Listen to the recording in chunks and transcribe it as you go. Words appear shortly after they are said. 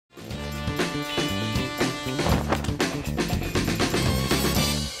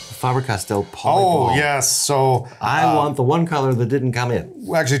Faber-Castell poly Oh, ball. yes. So I want the one color that didn't come in.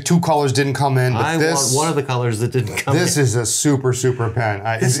 well, actually, two colors didn't come in, but I want one of the colors that didn't come in. This is a super, super pen.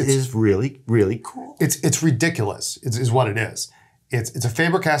 This is really, really cool. It's ridiculous, is what it is. It's a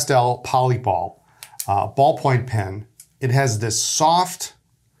Faber-Castell poly ball, ballpoint pen. It has this soft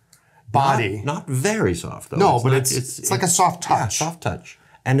body. Not very soft, though. No, but it's like a soft touch. Yeah, soft touch.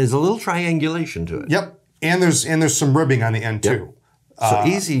 And there's a little triangulation to it. Yep. And there's some ribbing on the end, too. So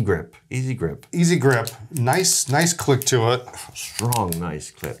easy grip, easy grip. Easy grip. Nice click to it. Strong, nice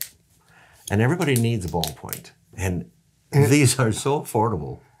clip. And everybody needs a ballpoint. And these are so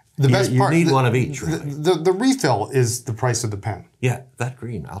affordable. The best part, you need one of each, really. The refill is the price of the pen. Yeah, that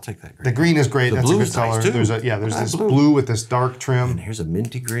green. I'll take that green. The green is great. That's a good color. Nice too. There's this blue with this dark trim. And here's a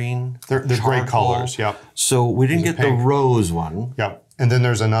minty green. They're great colors. Yep. So we didn't get the rose one. Yep. And then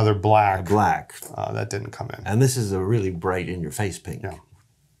there's another black. Black. That didn't come in. And this is a really bright in-your-face pink. Yeah.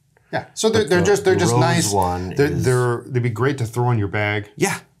 Yeah. So they're just nice. They'd be great to throw in your bag.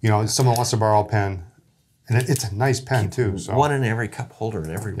 Yeah. You know, someone wants to borrow a pen, and it's a nice pen too. So one in every cup holder in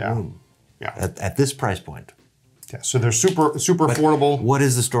every room. Yeah. At this price point. Yeah. So they're super affordable. What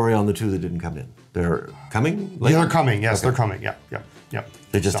is the story on the two that didn't come in? They're coming? Later? Yeah, they're coming. Yes, they're coming. Yep.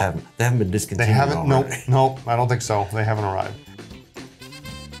 They just haven't been discontinued. They haven't. Nope. I don't think so. They haven't arrived.